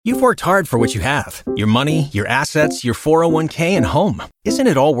You've worked hard for what you have. Your money, your assets, your 401k, and home. Isn't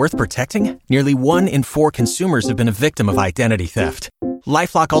it all worth protecting? Nearly 1 in 4 consumers have been a victim of identity theft.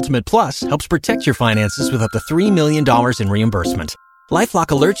 LifeLock Ultimate Plus helps protect your finances with up to $3 million in reimbursement. LifeLock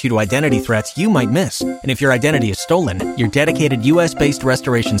alerts you to identity threats you might miss. And if your identity is stolen, your dedicated U.S.-based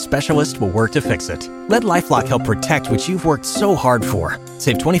restoration specialist will work to fix it. Let LifeLock help protect what you've worked so hard for.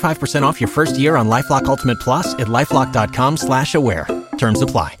 Save 25% off your first year on LifeLock Ultimate Plus at LifeLock.com/aware. Terms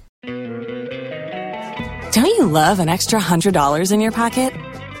apply. Don't you love an extra $100 in your pocket?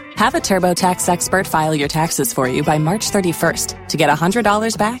 Have a TurboTax expert file your taxes for you by March 31st to get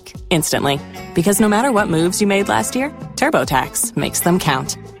 $100 back instantly. Because no matter what moves you made last year, TurboTax makes them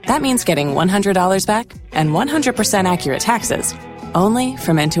count. That means getting $100 back and 100% accurate taxes only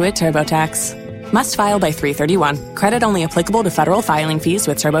from Intuit TurboTax. Must file by 3/31. Credit only applicable to federal filing fees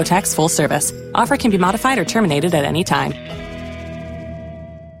with TurboTax full service. Offer can be modified or terminated at any time.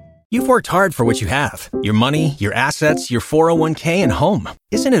 You've worked hard for what you have. Your money, your assets, your 401k, and home.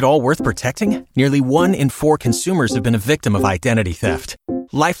 Isn't it all worth protecting? Nearly 1 in 4 consumers have been a victim of identity theft.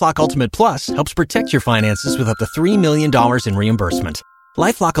 LifeLock Ultimate Plus helps protect your finances with up to $3 million in reimbursement.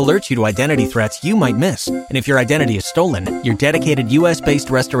 LifeLock alerts you to identity threats you might miss. And if your identity is stolen, your dedicated U.S.-based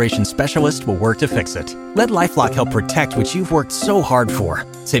restoration specialist will work to fix it. Let LifeLock help protect what you've worked so hard for.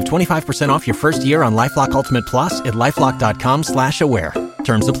 Save 25% off your first year on LifeLock Ultimate Plus at LifeLock.com/aware.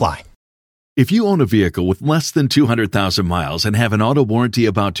 Terms apply. If you own a vehicle with less than 200,000 miles and have an auto warranty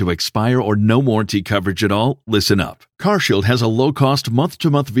about to expire or no warranty coverage at all, listen up. CarShield has a low-cost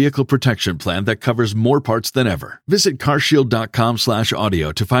month-to-month vehicle protection plan that covers more parts than ever. Visit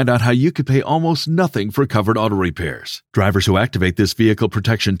carshield.com/audio to find out how you could pay almost nothing for covered auto repairs. Drivers who activate this vehicle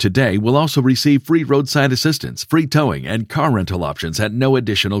protection today will also receive free roadside assistance, free towing, and car rental options at no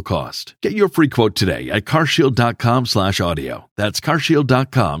additional cost. Get your free quote today at carshield.com/audio. That's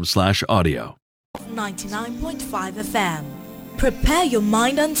carshield.com/audio. 99.5 FM. Prepare your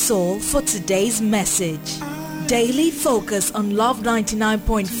mind and soul for today's message. Daily focus on Love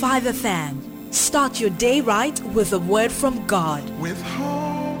 99.5 FM. Start your day right with a word from God.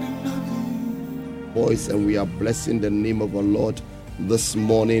 Voice, and we are blessing the name of our Lord this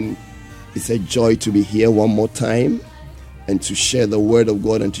morning. It's a joy to be here one more time and to share the word of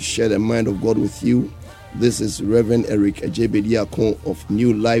God and to share the mind of God with you. This is Reverend Eric Ejebediakon of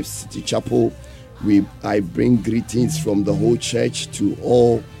New Life City Chapel. I bring greetings from the whole church to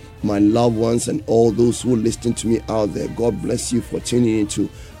all my loved ones and all those who listen to me out there. God bless you for tuning into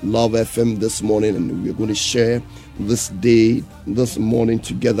Love FM this morning, and we're going to share this morning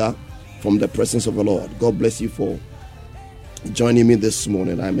together from the presence of the Lord. God bless you for joining me this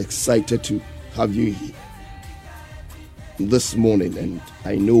morning. I'm excited to have you here this morning, and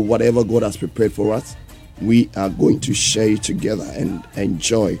I know whatever God has prepared for us, we are going to share it together and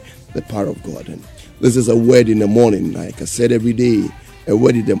enjoy the power of God. And this is a word in the morning. Like I said, every day, a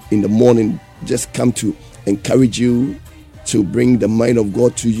word in the morning just come to encourage you, to bring the mind of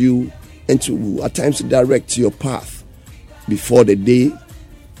God to you, and to at times direct your path before the day,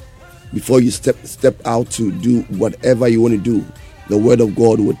 before you step out to do whatever you want to do. The word of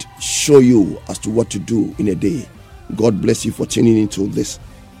God would show you as to what to do in a day. God bless you for tuning into this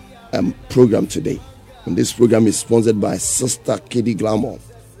program today. And this program is sponsored by Sister Kitty Glamour.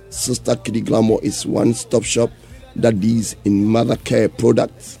 Sister Kitty Glamour is one-stop shop that deals in mother care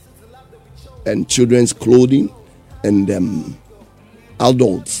products and children's clothing and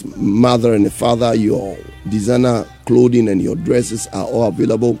adults, mother and father. Your designer clothing and your dresses are all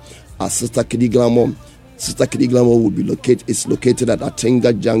available at Sister Kitty Glamour. Sister Kitty Glamour is located at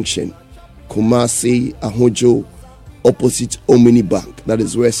Atenga Junction, Kumasi, Ahojo, opposite Omni Bank. That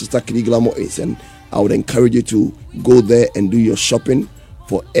is where Sister Kitty Glamour is, and I would encourage you to go there and do your shopping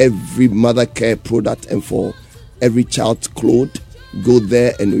for every mother care product and for every child's clothes. Go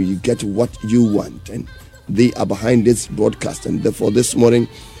there and you get what you want, and they are behind this broadcast. And therefore this morning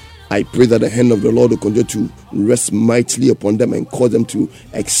I pray that the hand of the Lord will continue to rest mightily upon them and cause them to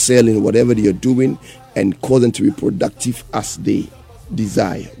excel in whatever they are doing and cause them to be productive as they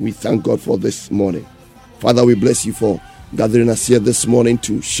desire. We thank God for this morning. Father, we bless you for gathering us here this morning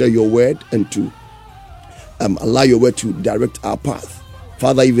to share your word and to allow your word to direct our path.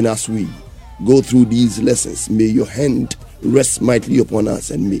 Father, even as we go through these lessons, may your hand rest mightily upon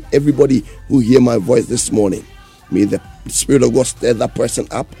us, and may everybody who hear my voice this morning, may the Spirit of God stir that person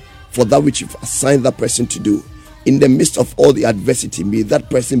up for that which you've assigned that person to do. In the midst of all the adversity, may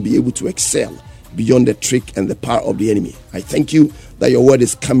that person be able to excel beyond the trick and the power of the enemy. I thank you that your word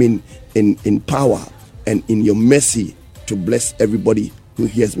is coming in power and in your mercy to bless everybody who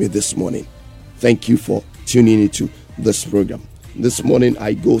hears me this morning. Thank you for tuning into this program. this morning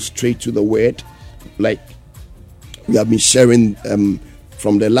I go straight to the word, like we have been sharing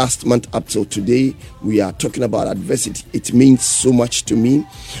from the last month up till today. We are talking about adversity. It means so much to me.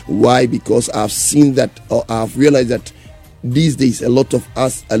 Why? Because I've seen that, or I've realized that these days a lot of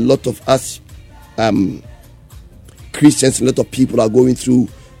us Christians, a lot of people are going through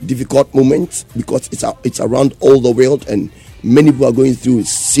difficult moments because it's around all the world, and many people are going through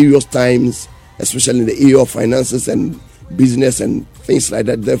serious times, especially in the area of finances and business and things like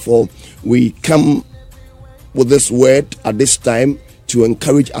that. Therefore, we come with this word at this time to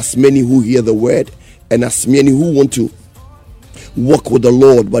encourage as many who hear the word and as many who want to walk with the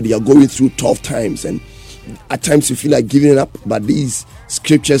Lord, but they are going through tough times, and at times you feel like giving up. But these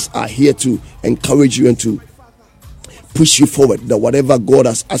scriptures are here to encourage you and to push you forward, that whatever God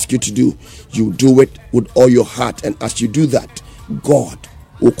has asked you to do, you do it with all your heart. And as you do that, God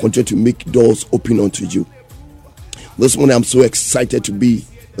will continue to make doors open unto you. This morning, I'm so excited to be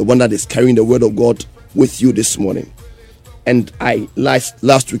the one that is carrying the word of God with you this morning. And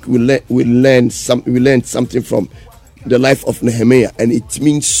last week we learned something from the life of Nehemiah, and it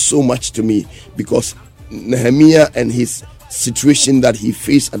means so much to me because Nehemiah and his situation that he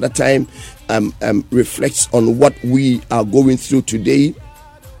faced at that time reflects on what we are going through today.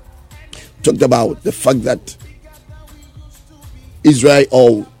 Talked about the fact that Israel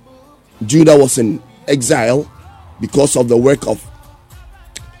or Judah was in exile because of the work of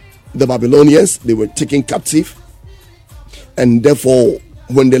the Babylonians. They were taken captive, and therefore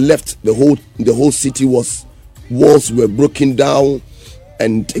when they left, the whole city walls were broken down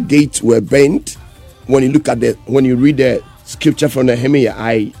and gates were burnt. When you read the scripture from Nehemiah,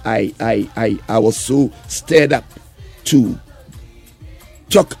 I was so stirred up to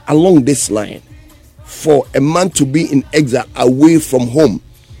talk along this line. For a man to be in exile away from home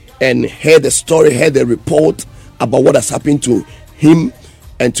and hear the story, hear the report about what has happened to him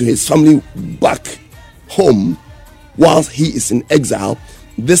and to his family back home whilst he is in exile,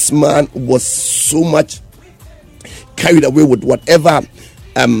 this man was so much carried away with whatever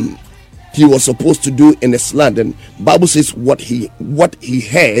he was supposed to do in his land. And Bible says what he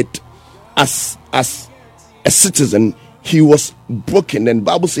had as a citizen, he was broken, and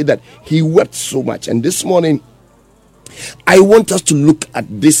Bible said that he wept so much. And this morning I want us to look at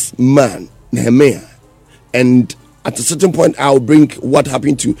this man Nehemiah, and at a certain point I'll bring what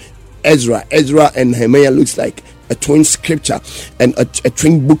happened to Ezra and Nehemiah. Looks like a twin scripture and a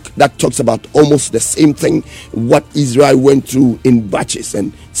twin book that talks about almost the same thing, what Israel went through in batches,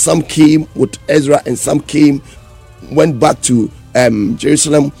 and some came with Ezra and some went back to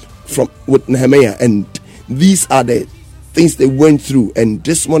Jerusalem with Nehemiah, and these are the things they went through. And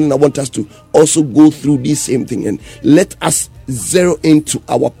this morning I want us to also go through this same thing, and let us zero into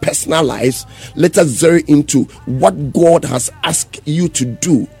our personal lives. Let us zero into what God has asked you to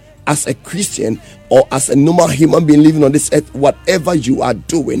do as a Christian or as a normal human being living on this earth. Whatever you are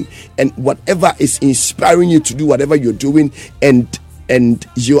doing and whatever is inspiring you to do whatever you're doing, and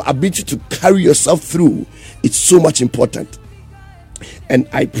your ability to carry yourself through, it's so much important. And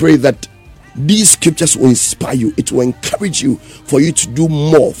I pray that these scriptures will inspire you. It will encourage you for you to do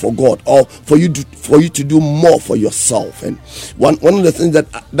more for God, or for you to do more for yourself. And one of the things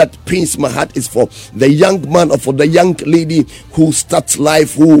that pains my heart is for the young man or for the young lady who starts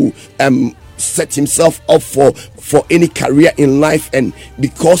life, who set himself up for any career in life, and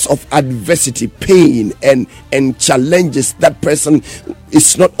because of adversity, pain and challenges, that person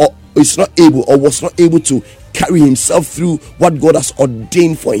is not able or was not able to carry himself through what God has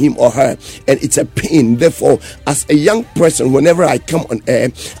ordained for him or her, and it's a pain. Therefore, as a young person, whenever I come on air,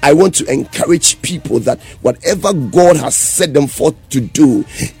 I want to encourage people that whatever God has set them forth to do,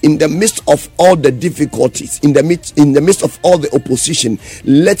 in the midst of all the difficulties, in the midst of all the opposition,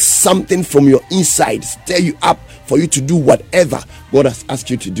 let something from your inside stir you up for you to do whatever God has asked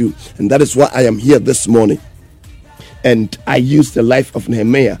you to do. And that is why I am here this morning. And I use the life of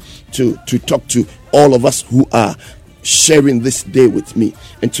Nehemiah to talk to all of us who are sharing this day with me.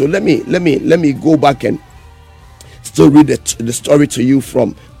 And so let me go back and still read the story to you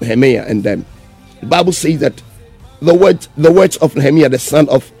from Nehemiah. And then the Bible says that the words of Nehemiah, the son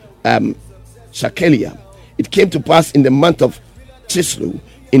of Shakeliah, it came to pass in the month of Chislev,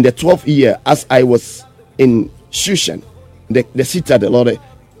 in the 12th year, as I was in Shushan, the citadel,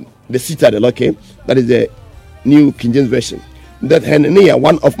 okay, that is the New King James Version, that Hananiah,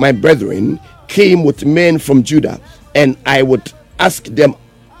 one of my brethren, came with men from Judah, and I would ask them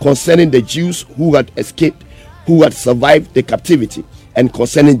concerning the Jews who had escaped, who had survived the captivity, and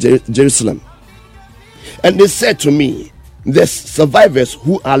concerning Jerusalem. And they said to me, The survivors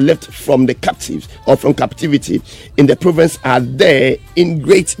who are left from the captives or from captivity in the province are there in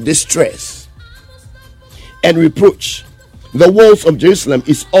great distress and reproach. The walls of Jerusalem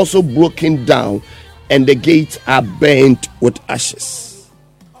is also broken down, and the gates are burnt with ashes.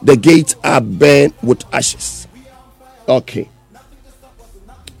 The gates are burnt with ashes. Okay.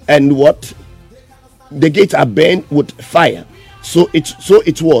 And what? The gates are burnt with fire. So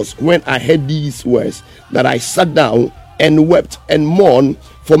it was when I heard these words that I sat down and wept and mourned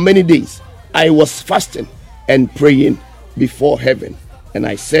for many days. I was fasting and praying before heaven. And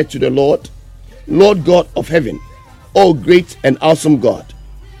I said to the Lord, Lord God of heaven, O great and awesome God,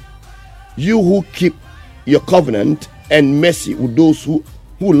 you who keep your covenant and mercy with those who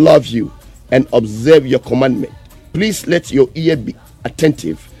love you and observe your commandment, please let your ear be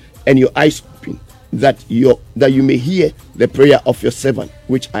attentive and your eyes open, that you may hear the prayer of your servant,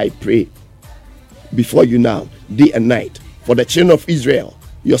 which I pray before you now, day and night, for the children of Israel,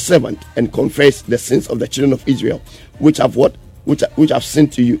 your servant, and confess the sins of the children of Israel, which have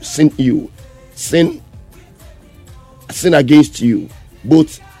sinned against you,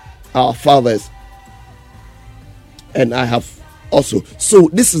 both our fathers and I have also. So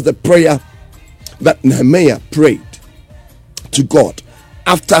this is the prayer that Nehemiah prayed to God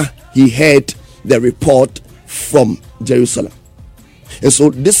after he heard the report from Jerusalem. And so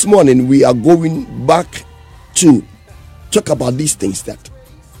this morning we are going back to talk about these things. That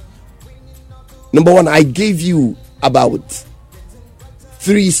number one, I gave you about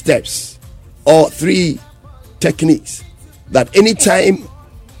 3 steps or 3 techniques that anytime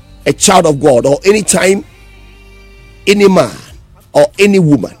a child of God, or anytime any man or any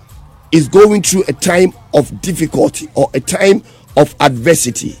woman is going through a time of difficulty or a time of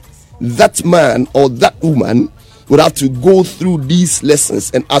adversity, that man or that woman would have to go through these lessons,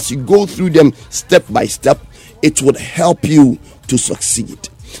 and as you go through them step by step, it would help you to succeed.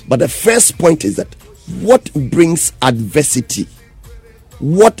 But the first point is that what brings adversity?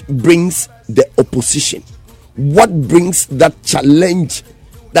 What brings the opposition? What brings that challenge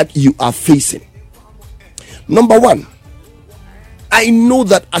that you are facing? Number one, I know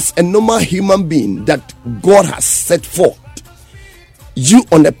that as a normal human being that God has set forth you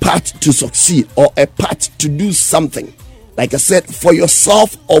on a path to succeed or a path to do something, like I said, for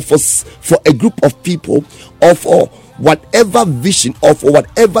yourself or for a group of people, or for whatever vision or for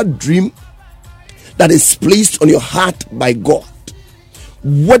whatever dream that is placed on your heart by God,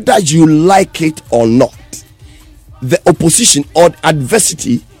 whether you like it or not, the opposition or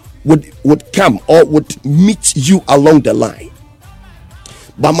adversity would come or would meet you along the line.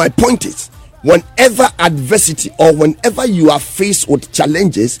 But my point is, whenever adversity or whenever you are faced with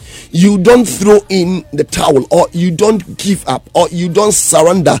challenges, you don't throw in the towel, or you don't give up, or you don't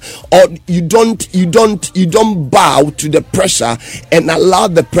surrender, or you don't bow to the pressure and allow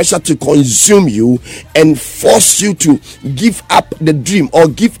the pressure to consume you and force you to give up the dream or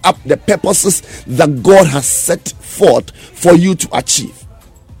give up the purposes that God has set forth for you to achieve.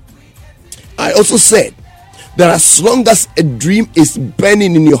 I also said that as long as a dream is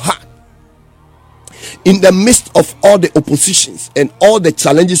burning in your heart, in the midst of all the oppositions and all the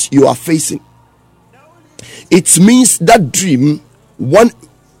challenges you are facing, it means that dream, one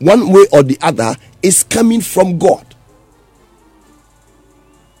way or the other, is coming from God.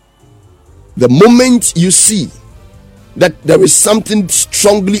 The moment you see that there is something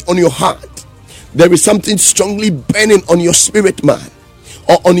strongly on your heart, there is something strongly burning on your spirit, man,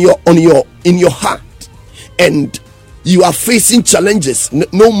 or in your heart, and you are facing challenges,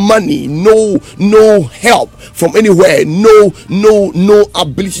 no money, no help from anywhere, no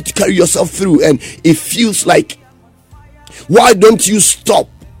ability to carry yourself through, and it feels like, why don't you stop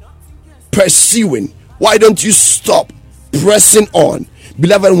pursuing? Why don't you stop pressing on?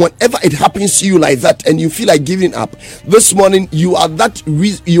 Beloved, whenever it happens to you like that and you feel like giving up, this morning you are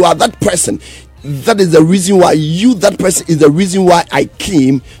that person. That is the reason why that person is the reason why I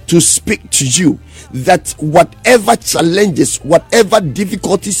came to speak to you. That whatever challenges, whatever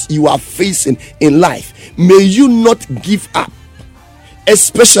difficulties you are facing in life, may you not give up.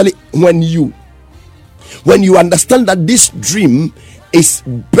 Especially when you understand that this dream is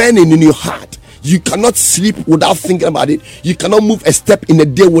burning in your heart. You cannot sleep without thinking about it. You cannot move a step in a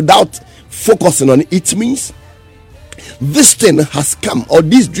day without focusing on it. It means this thing has come, or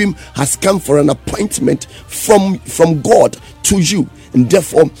this dream has come for an appointment from God to you, and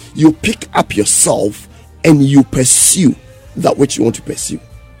therefore you pick up yourself and you pursue that which you want to pursue.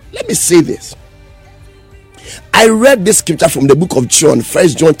 Let me say this. I read this scripture from the book of John, 1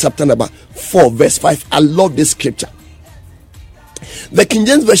 John chapter number 4 verse 5. I love this scripture. The King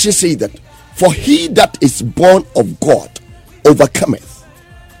James Version says that, for he that is born of God overcometh.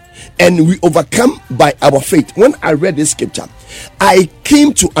 And we overcome by our faith. When I read this scripture, I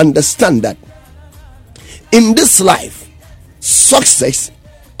came to understand that in this life, success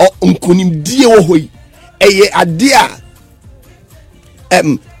or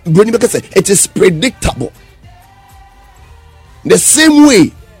it is predictable. The same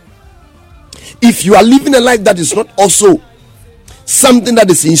way, if you are living a life that is not also something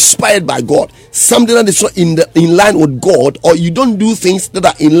that is inspired by God, something that is not in line with God, or you don't do things that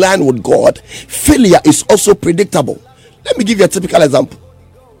are in line with God, failure is also predictable. Let me give you a typical example.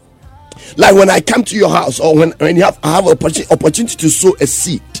 Like when I come to your house, or when I have an opportunity to sow a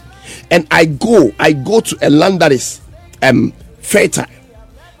seed, and I go to a land that is fertile,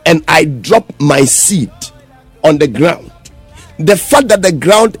 and I drop my seed on the ground. The fact that the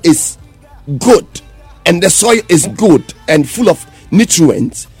ground is good and the soil is good and full of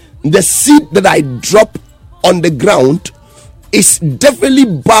nutrients, the seed that I drop on the ground is definitely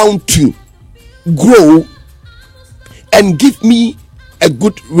bound to grow and give me a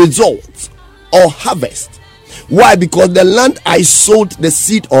good result or harvest. Why? Because the land I sowed the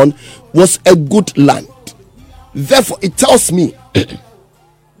seed on was a good land. Therefore, it tells me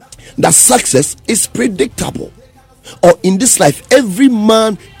that success is predictable. Or in this life, every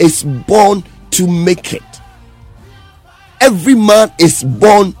man is born to make it. Every man is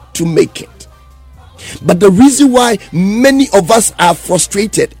born to make it. But the reason why many of us are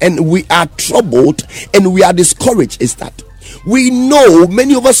frustrated and we are troubled and we are discouraged is that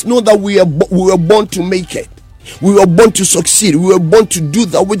many of us know that we were born to make it. We were born to succeed. We were born to do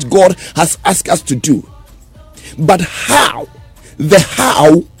that which God has asked us to do. But how? The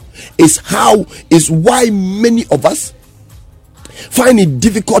how is why many of us find it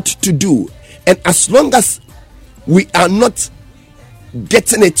difficult to do. And as long as we are not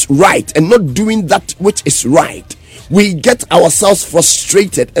getting it right and not doing that which is right, we get ourselves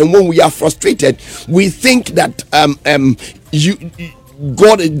frustrated. And when we are frustrated, we think that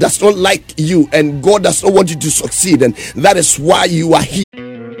God does not like you and God does not want you to succeed, and that is why you are here.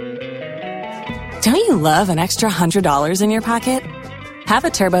 Don't you love an extra $100 in your pocket? Have a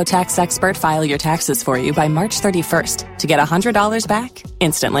TurboTax expert file your taxes for you by March 31st to get $100 back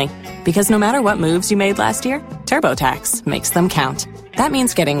instantly. Because no matter what moves you made last year, TurboTax makes them count. That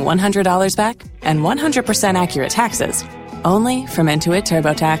means getting $100 back and 100% accurate taxes only from Intuit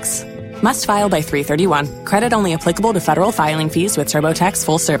TurboTax. Must file by 3/31. Credit only applicable to federal filing fees with TurboTax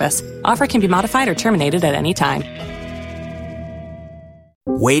full service. Offer can be modified or terminated at any time.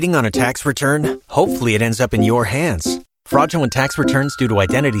 Waiting on a tax return? Hopefully it ends up in your hands. Fraudulent tax returns due to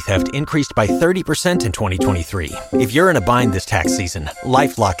identity theft increased by 30% in 2023. If you're in a bind this tax season,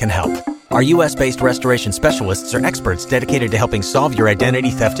 LifeLock can help. Our U.S.-based restoration specialists are experts dedicated to helping solve your identity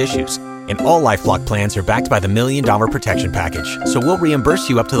theft issues. And all LifeLock plans are backed by the $1 Million Protection Package. So we'll reimburse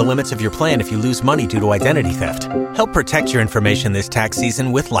you up to the limits of your plan if you lose money due to identity theft. Help protect your information this tax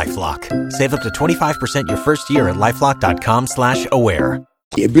season with LifeLock. Save up to 25% your first year at LifeLock.com/aware.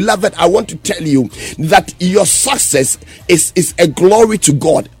 Beloved, I want to tell you that your success is a glory to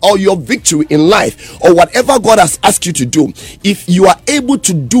God, or your victory in life, or whatever God has asked you to do. If you are able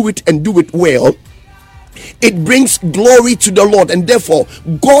to do it and do it well, it brings glory to the Lord, and therefore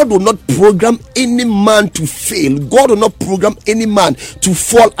God will not program any man to fail. God will not program any man to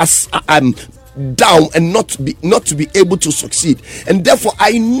fall as down and not to be able to succeed. And therefore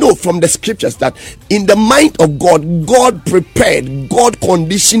I know from the scriptures that in the mind of God prepared, God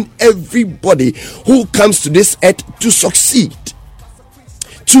conditioned everybody who comes to this earth to succeed,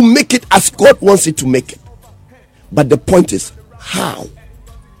 to make it as God wants it to make it. But the point is how.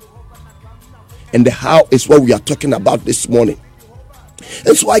 And the how is what we are talking about this morning.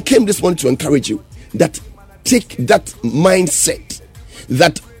 And so I came this morning to encourage you that take that mindset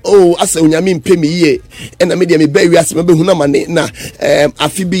that as a unyami pay me ye and I made me bury as me huna mane na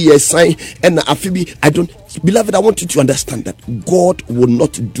afibi yes sign and afibi I don't. Beloved, I want you to understand that God will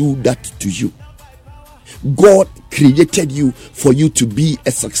not do that to you. God created you for you to be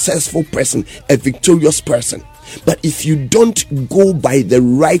a successful person, a victorious person. But if you don't go by the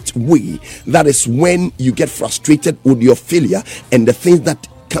right way, that is when you get frustrated with your failure and the things that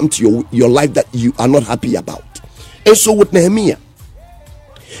come to your life that you are not happy about. And so with Nehemiah,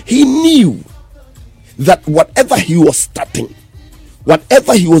 he knew that whatever he was starting,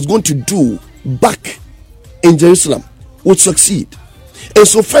 whatever he was going to do back in Jerusalem would succeed. And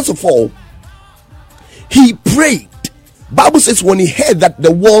so first of all, he prayed. Bible says when he heard that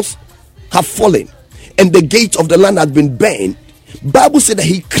the walls have fallen and the gates of the land had been burned, Bible said that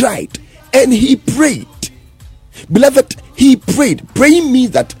he cried and he prayed. Beloved, he prayed. Praying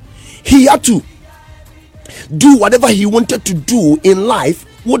means that he had to do whatever he wanted to do in life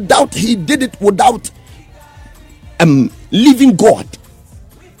he did it without leaving God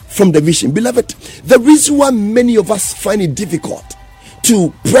from the vision. Beloved, the reason why many of us find it difficult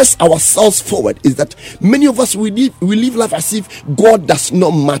to press ourselves forward is that many of us we live life as if God does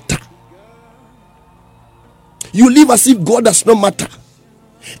not matter. You live as if God does not matter.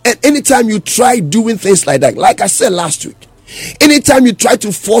 And anytime you try doing things like that, like I said last week, anytime you try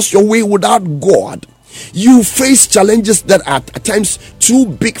to force your way without God, you face challenges that are at times too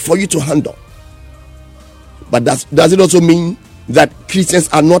big for you to handle. But does it also mean that Christians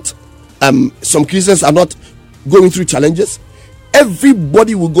are not some Christians are not going through challenges?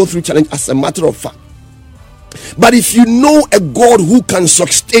 Everybody will go through challenge, as a matter of fact. But if you know a God who can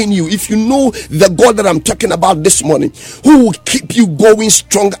sustain you, if you know the God that I'm talking about this morning, who will keep you going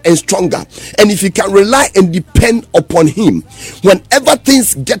stronger and stronger, and if you can rely and depend upon him, whenever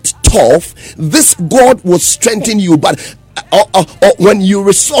things get tough, this God will strengthen you. But or when you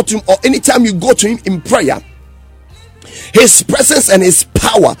resort to him, or anytime you go to him in prayer, his presence and his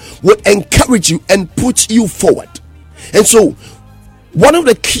power will encourage you and put you forward. And so one of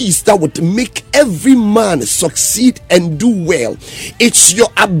the keys that would make every man succeed and do well, it's your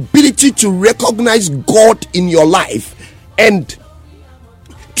ability to recognize God in your life and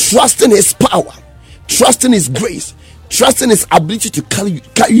trust in his power, trust in his grace, trust in his ability to carry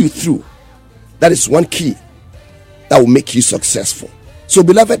you through. That is one key that will make you successful. So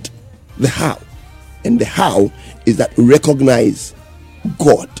beloved, the how is that recognize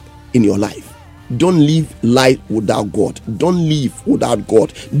God in your life. Don't live life without God. Don't live without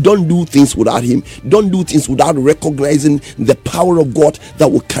God. Don't do things without him. Don't do things without recognizing the power of God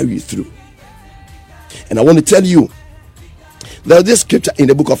that will carry you through. And I want to tell you, there's this scripture in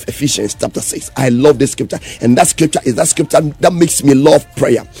the book of Ephesians chapter 6. I love this scripture, and that scripture is that scripture that makes me love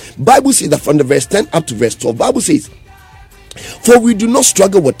prayer. Bible says that from the verse 10 up to verse 12, Bible says, for we do not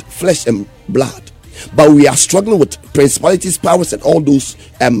struggle with flesh and blood, but we are struggling with principalities, powers, and all those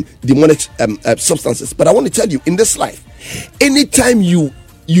demonic substances. But I want to tell you, in this life, anytime you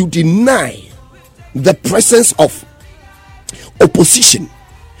deny the presence of opposition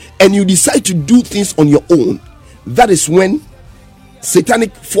and you decide to do things on your own, that is when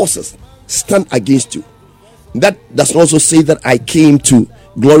satanic forces stand against you. That does not also say that I came to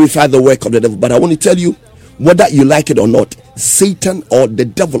glorify the work of the devil, but I want to tell you, whether you like it or not, Satan or the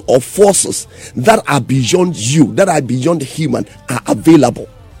devil or forces that are beyond you, that are beyond human, are available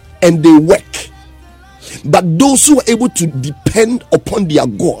and they work. But those who are able to depend upon their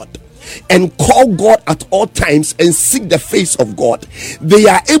God and call God at all times and seek the face of God, they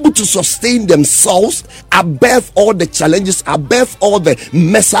are able to sustain themselves above all the challenges, above all the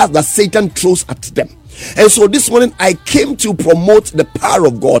messes that Satan throws at them. And so this morning I came to promote the power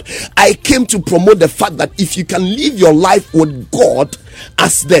of God. I came to promote the fact that if you can live your life with God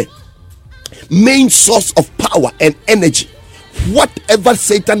as the main source of power and energy, whatever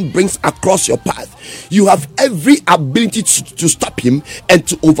Satan brings across your path, you have every ability to stop him and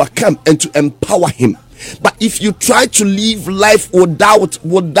to overcome and to empower him. But if you try to live life without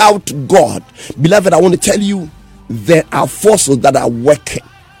God, beloved, I want to tell you, there are forces that are working,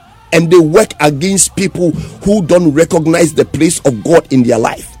 and they work against people who don't recognize the place of God in their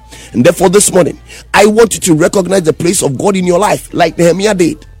life. And therefore this morning, I want you to recognize the place of God in your life, like Nehemiah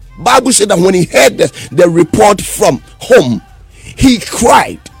did. Bible said that when he heard the report from home, he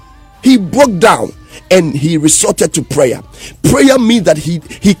cried, he broke down, and he resorted to prayer. Prayer means that he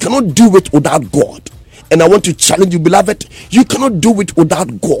cannot do it without God. And I want to challenge you, beloved, you cannot do it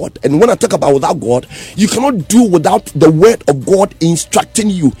without God. And when I talk about without God, you cannot do without the word of God instructing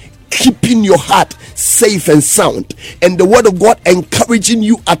you, keeping your heart safe and sound, and the word of God encouraging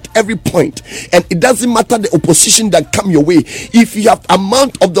you at every point. And it doesn't matter the opposition that come your way. If you have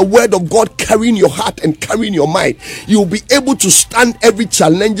amount of the word of God carrying your heart and carrying your mind, you'll be able to stand every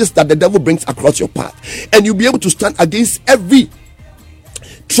challenges that the devil brings across your path, and you'll be able to stand against every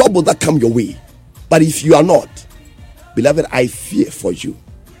trouble that come your way. But if you are not, beloved, I fear for you.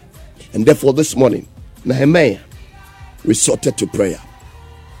 And therefore this morning, Nehemiah resorted to prayer.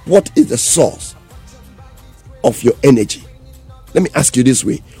 What is the source of your energy? Let me ask you this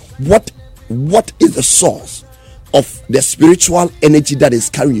way. What is the source of the spiritual energy that is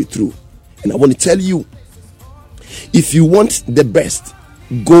carrying you through? And I want to tell you, if you want the best,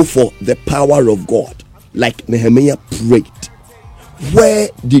 go for the power of God. Like Nehemiah prayed. Where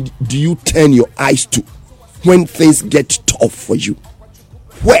do you turn your eyes to when things get tough for you?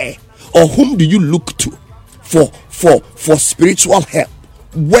 Where or whom do you look to for spiritual help?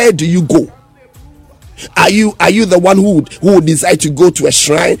 Where do you go? Are you the one who would decide to go to a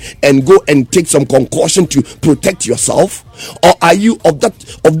shrine and go and take some concoction to protect yourself? Or are you of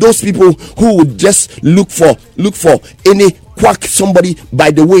those people who would just look for any quack somebody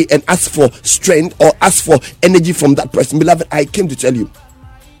by the way and ask for strength or ask for energy from that person? Beloved, I came to tell you,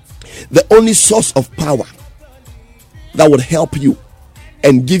 the only source of power that would help you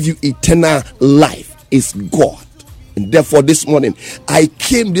and give you eternal life is God. And therefore this morning, I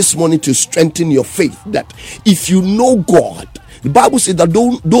came this morning to strengthen your faith that if you know God, the Bible says that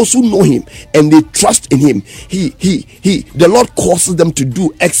those who know him and they trust in him, the Lord causes them to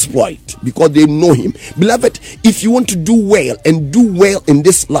do exploit because they know him. Beloved, if you want to do well and do well in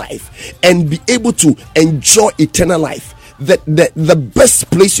this life and be able to enjoy eternal life, the best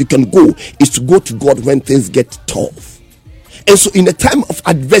place you can go is to go to God when things get tough. And so in a time of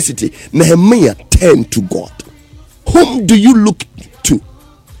adversity, Nehemiah turned to God. Whom do you look to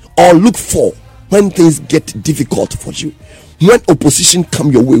or look for when things get difficult for you? When opposition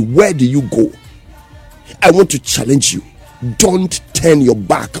come your way, where do you go? I want to challenge you. Don't turn your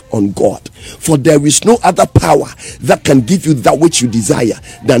back on God, for there is no other power that can give you that which you desire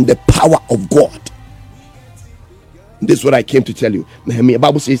than the power of God. This is what I came to tell you. Nehemiah,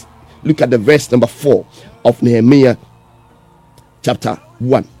 Bible says, look at the verse number 4 of Nehemiah chapter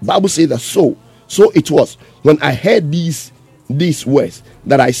 1. Bible says that so it was when I heard these words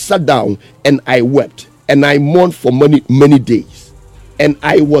that I sat down and I wept and I mourned for many days, and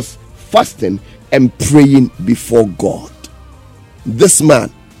I was fasting and praying before God. This man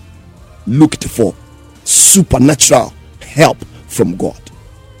looked for supernatural help from God.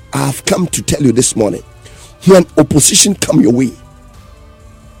 I have come to tell you this morning, when opposition come your way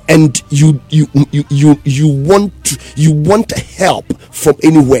and you want help from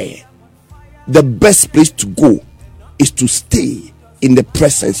anywhere, the best place to go is to stay in the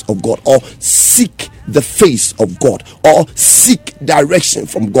presence of God, or seek the face of God, or seek direction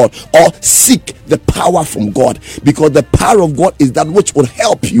from God, or seek the power from God, because the power of God is that which will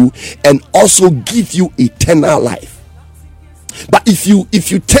help you and also give you eternal life. But if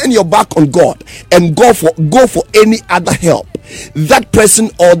you turn your back on God and go for any other help, that person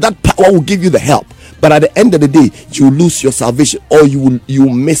or that power will give you the help, but at the end of the day you lose your salvation, or you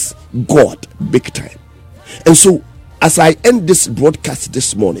miss God big time. And so as I end this broadcast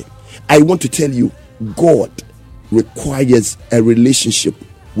this morning, I want to tell you, God requires a relationship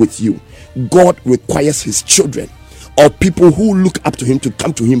with you. God requires his children or people who look up to him to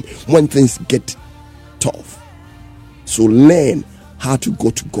come to him when things get tough. So learn how to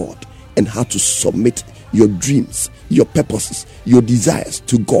go to God and how to submit your dreams, your purposes, your desires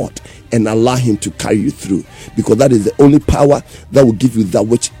to God, and allow him to carry you through, because that is the only power that will give you that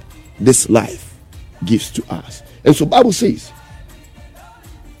which this life gives to us. And so Bible says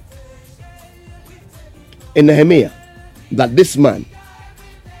in Nehemiah that this man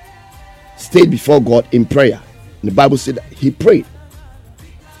stayed before God in prayer. And the Bible said that he prayed.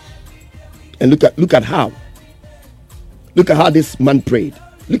 And look at how this man prayed.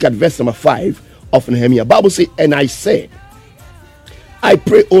 Look at verse number 5 of Nehemiah. Bible says, and I said, I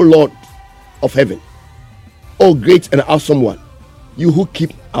pray, O Lord of heaven, O great and awesome one, you who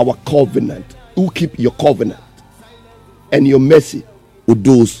keep our covenant, who keep your covenant and your mercy with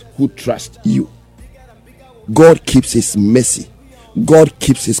those who trust you. God keeps his mercy. God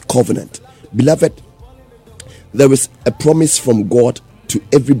keeps his covenant. Beloved, there is a promise from God to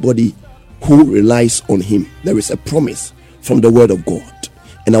everybody who relies on him. There is a promise from the word of God.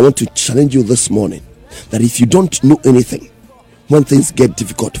 And I want to challenge you this morning that if you don't know anything, when things get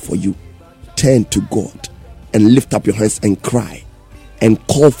difficult for you, turn to God and lift up your hands and cry and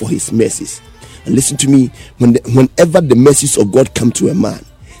call for his mercies. And listen to me, whenever the mercies of God come to a man,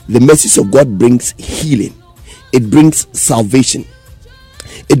 the mercies of God brings healing, it brings salvation,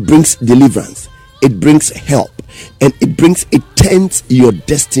 it brings deliverance, it brings help, and it turns your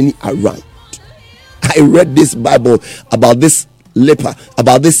destiny around. I read this Bible about this leper,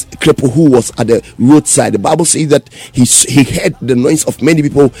 about this cripple who was at the roadside. The Bible says that he heard the noise of many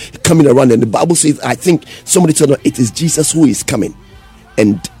people coming around, and the Bible says, I think somebody told him it is Jesus who is coming,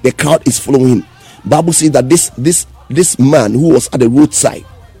 and the crowd is following him. Bible says that this man who was at the roadside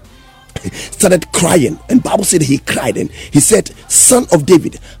started crying, and Bible said he cried and he said, Son of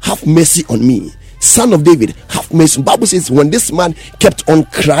David, have mercy on me. Son of David, have mercy. Bible says when this man kept on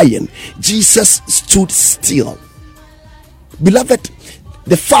crying, Jesus stood still. Beloved,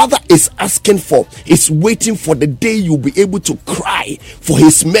 the Father is waiting for the day you'll be able to cry for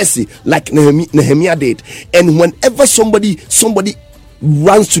his mercy like Nehemiah did. And whenever somebody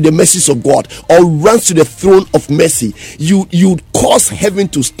runs to the mercies of God or runs to the throne of mercy, you cause heaven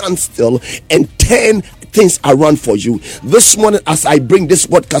to stand still and turn things around for you. This morning, as I bring this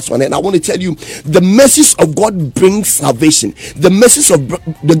podcast on, and I want to tell you, the mercies of God brings salvation. The mercies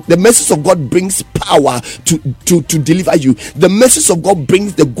of God brings power to deliver you. The mercies of God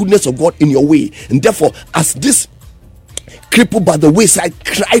brings the goodness of God in your way. And therefore, as this crippled by the wayside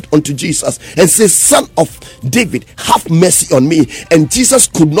cried unto Jesus and said, Son of David, have mercy on me. And Jesus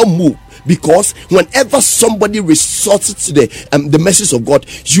could not move, because whenever somebody resorts to the message of God,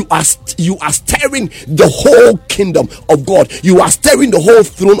 you are stirring the whole kingdom of God. You are stirring the whole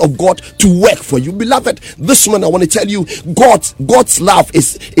throne of God to work for you. Beloved, this morning I want to tell you, God's love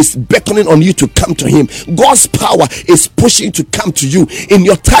is beckoning on you to come to Him. God's power is pushing to come to you in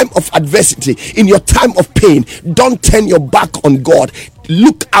your time of adversity, in your time of pain. Don't turn your back on God.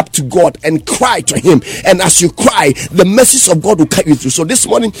 Look up to God and cry to Him, and as you cry, the message of God will carry you through. So this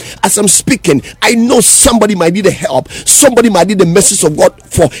morning, as I'm speaking, I know somebody might need the help, somebody might need the message of God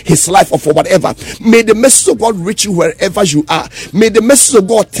for his life or for whatever. May the message of God reach you wherever you are. May the message of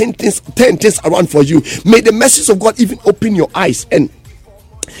God turn things around for you. May the message of God even open your eyes and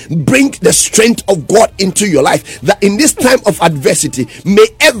bring the strength of God into your life, that in this time of adversity, may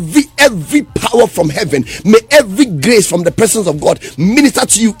every power from heaven, may every grace from the presence of God minister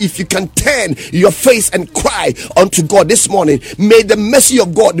to you. If you can turn your face and cry unto God this morning, may the mercy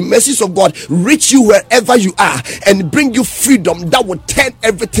of God, the message of God reach you wherever you are and bring you freedom that will turn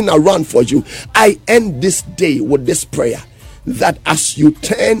everything around for you. I end this day with this prayer, that as you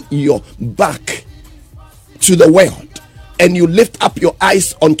turn your back to the world and you lift up your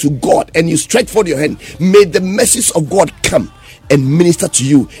eyes unto God and you stretch forth your hand, may the message of God come and minister to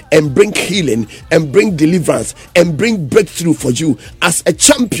you and bring healing and bring deliverance and bring breakthrough for you. As a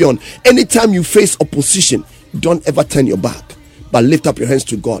champion, anytime you face opposition, don't ever turn your back, but lift up your hands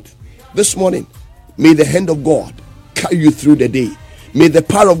to God. This morning, may the hand of God carry you through the day. May the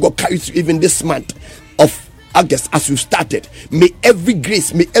power of God carry you through even this month of August as you started. May every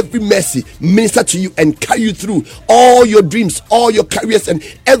grace, may every mercy minister to you and carry you through all your dreams, all your careers, and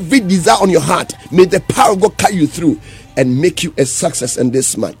every desire on your heart. May the power of God carry you through and make you a success in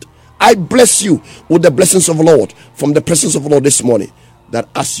this month. I bless you with the blessings of the Lord from the presence of the Lord this morning, that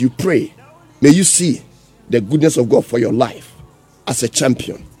as you pray, may you see the goodness of God for your life as a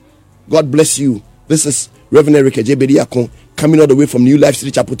champion. God bless you. This is Reverend Eric Ejebediakon, coming all the way from New Life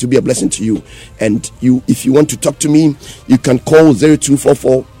City Chapel to be a blessing to you. And if you want to talk to me, you can call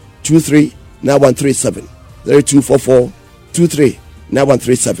 0244-239137.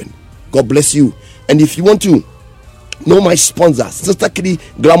 0244-239137. God bless you. And if you want to know my sponsor, Sister Kitty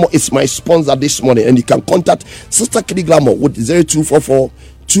Glamour is my sponsor this morning, and you can contact Sister Kitty Glamour with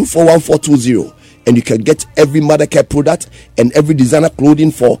 0244-241420, and you can get every mother care product and every designer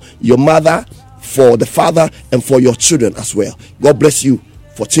clothing for your mother, for the father, and for your children as well. God bless you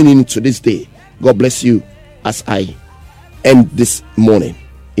for tuning into this day. God bless you as I end this morning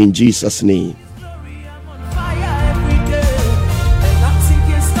in Jesus' name.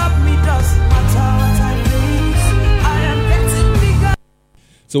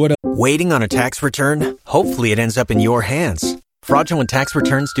 Waiting on a tax return? Hopefully it ends up in your hands. Fraudulent tax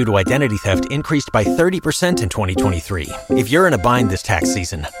returns due to identity theft increased by 30% in 2023. If you're in a bind this tax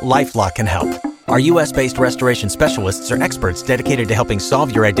season, LifeLock can help. Our U.S.-based restoration specialists are experts dedicated to helping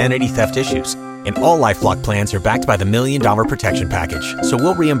solve your identity theft issues. And all LifeLock plans are backed by the $1 Million Protection Package. So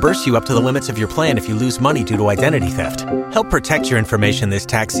we'll reimburse you up to the limits of your plan if you lose money due to identity theft. Help protect your information this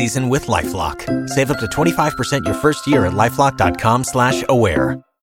tax season with LifeLock. Save up to 25% your first year at LifeLock.com/aware.